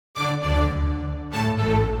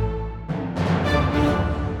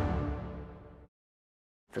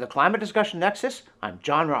For the Climate Discussion Nexus, I'm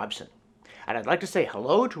John Robson, and I'd like to say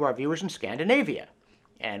hello to our viewers in Scandinavia,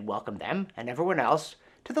 and welcome them and everyone else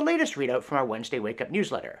to the latest readout from our Wednesday Wake Up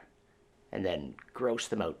newsletter, and then gross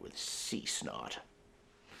them out with sea snot.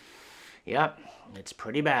 Yep, it's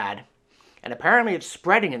pretty bad, and apparently it's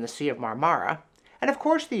spreading in the Sea of Marmara, and of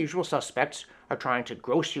course the usual suspects are trying to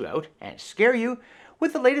gross you out and scare you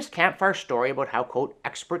with the latest campfire story about how, quote,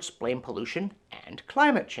 experts blame pollution and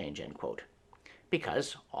climate change, end quote.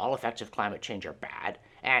 Because all effects of climate change are bad,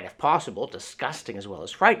 and if possible, disgusting as well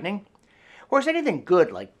as frightening, whereas anything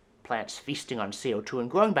good, like plants feasting on CO2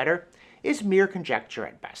 and growing better, is mere conjecture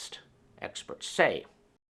at best, experts say.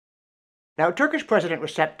 Now, Turkish President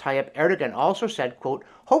Recep Tayyip Erdogan also said, quote,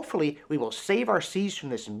 hopefully we will save our seas from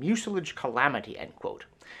this mucilage calamity, end quote,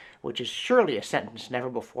 which is surely a sentence never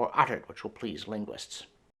before uttered, which will please linguists.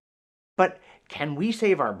 But can we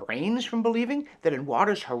save our brains from believing that in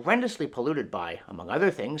waters horrendously polluted by, among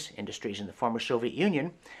other things, industries in the former Soviet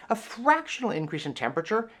Union, a fractional increase in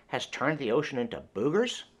temperature has turned the ocean into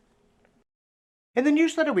boogers? In the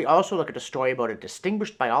newsletter, we also look at a story about a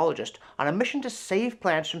distinguished biologist on a mission to save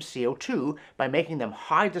plants from CO2 by making them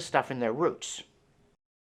hide the stuff in their roots.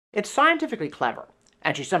 It's scientifically clever,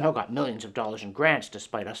 and she somehow got millions of dollars in grants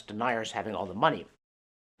despite us deniers having all the money.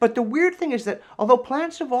 But the weird thing is that although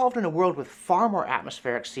plants evolved in a world with far more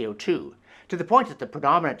atmospheric CO2, to the point that the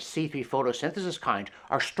predominant C3 photosynthesis kind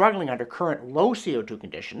are struggling under current low CO2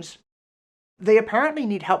 conditions, they apparently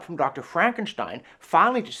need help from Dr. Frankenstein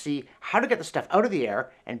finally to see how to get the stuff out of the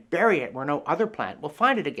air and bury it where no other plant will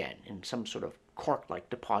find it again, in some sort of cork-like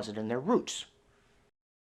deposit in their roots.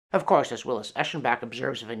 Of course, as Willis Eschenbach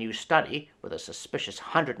observes of a new study with a suspicious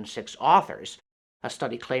 106 authors, a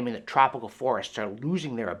study claiming that tropical forests are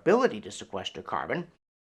losing their ability to sequester carbon,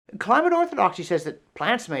 climate orthodoxy says that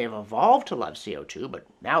plants may have evolved to love CO2, but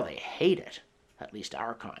now they hate it, at least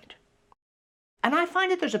our kind. And I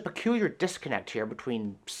find that there's a peculiar disconnect here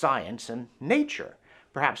between science and nature,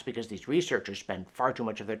 perhaps because these researchers spend far too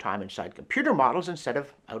much of their time inside computer models instead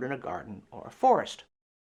of out in a garden or a forest.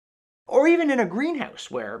 Or even in a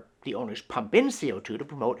greenhouse, where the owners pump in CO2 to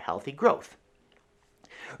promote healthy growth.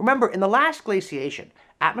 Remember, in the last glaciation,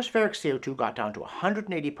 atmospheric CO2 got down to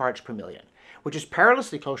 180 parts per million, which is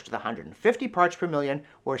perilously close to the 150 parts per million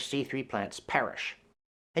where C3 plants perish.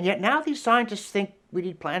 And yet now these scientists think we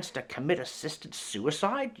need plants to commit assisted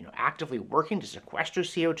suicide, actively working to sequester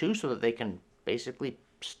CO2 so that they can basically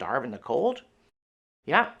starve in the cold?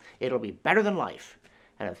 Yeah, it'll be better than life.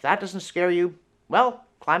 And if that doesn't scare you, well,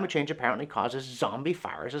 climate change apparently causes zombie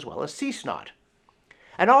fires as well as sea snot.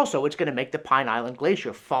 And also, it's going to make the Pine Island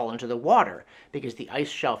Glacier fall into the water, because the ice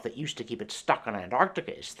shelf that used to keep it stuck on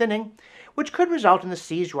Antarctica is thinning, which could result in the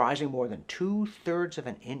seas rising more than 2/3 of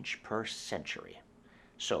an inch per century.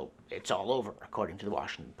 So it's all over, according to the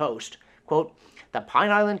Washington Post. Quote, the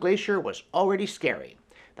Pine Island Glacier was already scary.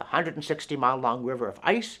 The 160-mile-long river of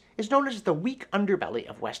ice is known as the weak underbelly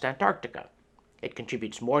of West Antarctica. It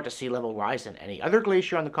contributes more to sea level rise than any other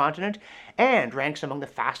glacier on the continent, and ranks among the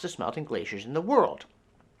fastest melting glaciers in the world.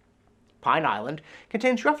 Pine Island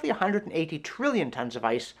contains roughly 180 trillion tons of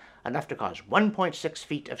ice, enough to cause 1.6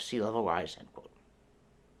 feet of sea level rise, end quote.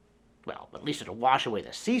 Well, at least it'll wash away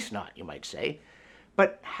the sea snot, you might say.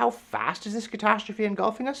 But how fast is this catastrophe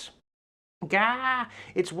engulfing us? Gah!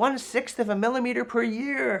 It's 1/6 of a millimeter per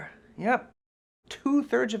year. Yep,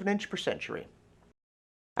 2/3 of an inch per century.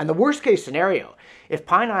 And the worst case scenario, if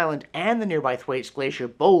Pine Island and the nearby Thwaites Glacier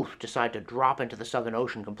both decide to drop into the Southern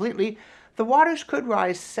Ocean completely, the waters could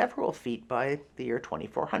rise several feet by the year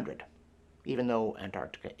 2400, even though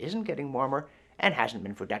Antarctica isn't getting warmer and hasn't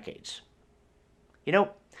been for decades.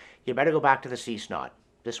 You better go back to the sea snot.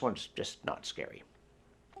 This one's just not scary.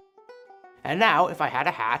 And now, if I had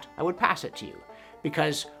a hat, I would pass it to you,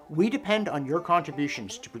 because we depend on your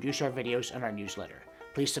contributions to produce our videos and our newsletter.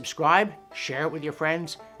 Please subscribe, share it with your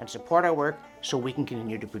friends, and support our work so we can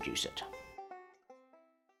continue to produce it.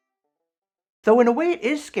 Though in a way it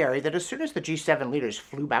is scary that as soon as the G7 leaders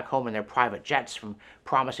flew back home in their private jets from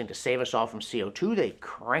promising to save us all from CO2, they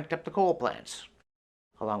cranked up the coal plants.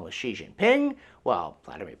 Along with Xi Jinping, while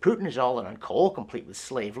Vladimir Putin is all in on coal, complete with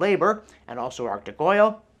slave labor, and also Arctic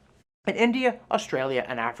oil, and India, Australia,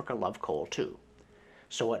 and Africa love coal too.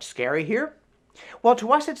 So what's scary here? Well,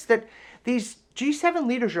 to us it's that these G7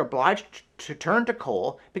 leaders are obliged to turn to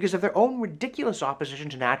coal because of their own ridiculous opposition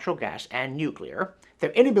to natural gas and nuclear,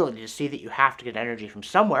 their inability to see that you have to get energy from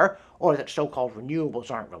somewhere, or that so-called renewables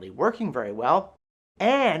aren't really working very well,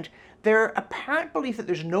 and their apparent belief that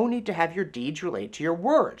there's no need to have your deeds relate to your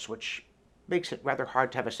words, which makes it rather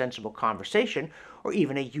hard to have a sensible conversation or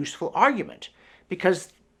even a useful argument,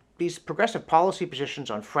 because these progressive policy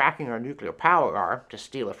positions on fracking or nuclear power are, to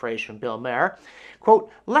steal a phrase from Bill Maher,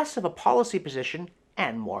 quote, less of a policy position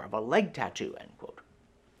and more of a leg tattoo, end quote.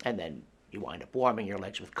 And then you wind up warming your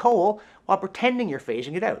legs with coal while pretending you're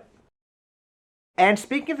phasing it out. And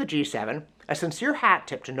speaking of the G7, a sincere hat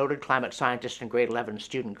tip to noted climate scientist and grade 11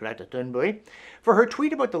 student Greta Thunberg for her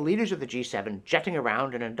tweet about the leaders of the G7 jetting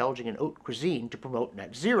around and indulging in haute cuisine to promote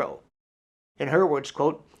net zero. In her words,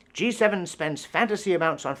 quote, G7 spends fantasy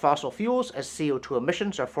amounts on fossil fuels as CO2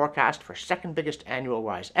 emissions are forecast for second biggest annual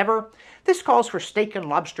rise ever. This calls for steak and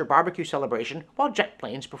lobster barbecue celebration while jet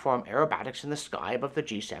planes perform aerobatics in the sky above the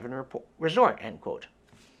G7 resort, end quote.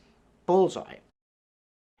 Bullseye.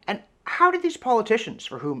 And how did these politicians,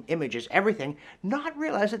 for whom image is everything, not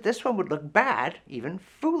realize that this one would look bad, even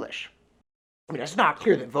foolish? I mean, it's not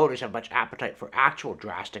clear that voters have much appetite for actual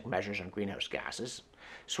drastic measures on greenhouse gases.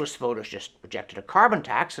 Swiss voters just rejected a carbon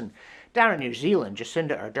tax, and down in New Zealand,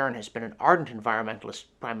 Jacinda Ardern has been an ardent environmentalist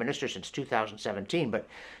prime minister since 2017, but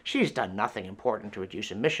she's done nothing important to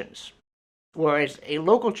reduce emissions. Whereas a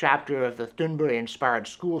local chapter of the Thunberg-inspired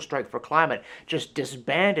School Strike for Climate just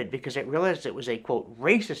disbanded because it realized it was a, quote,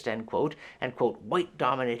 racist, end quote, and, quote,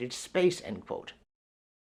 white-dominated space, end quote.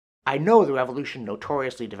 I know the revolution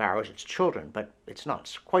notoriously devours its children, but it's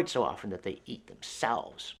not quite so often that they eat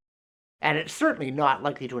themselves. And it's certainly not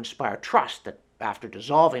likely to inspire trust that after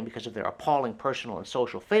dissolving because of their appalling personal and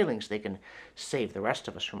social failings, they can save the rest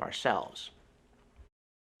of us from ourselves.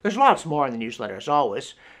 There's lots more in the newsletter, as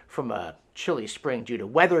always, from a chilly spring due to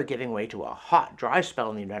weather giving way to a hot, dry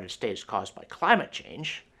spell in the United States caused by climate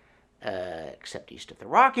change, except east of the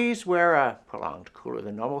Rockies, where a prolonged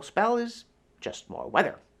cooler-than-normal spell is just more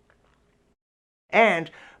weather.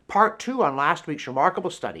 And part 2 on last week's remarkable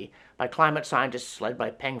study by climate scientists led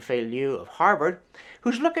by Pengfei Liu of Harvard,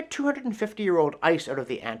 whose look at 250-year-old ice out of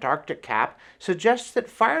the Antarctic cap suggests that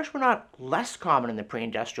fires were not less common in the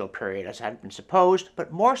pre-industrial period as had been supposed,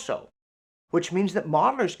 but more so, which means that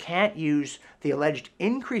modelers can't use the alleged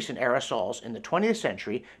increase in aerosols in the 20th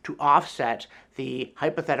century to offset the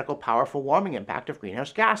hypothetical powerful warming impact of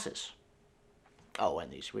greenhouse gases. Oh,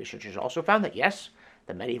 and these researchers also found that, yes,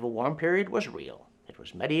 the medieval warm period was real. It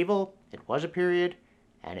was medieval, it was a period,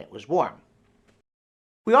 and it was warm.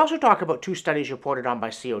 We also talk about 2 studies reported on by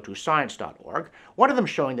CO2science.org, one of them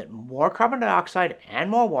showing that more carbon dioxide and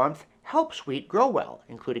more warmth helps wheat grow well,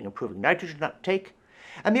 including improving nitrogen uptake,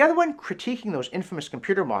 and the other one critiquing those infamous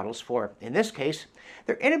computer models for, in this case,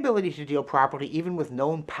 their inability to deal properly even with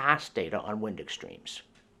known past data on wind extremes.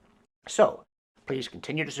 So, please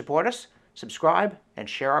continue to support us, subscribe, and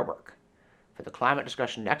share our work. For the Climate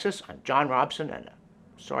Discussion Nexus, I'm John Robson, and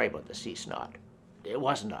sorry about the sea snot. It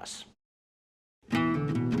wasn't us.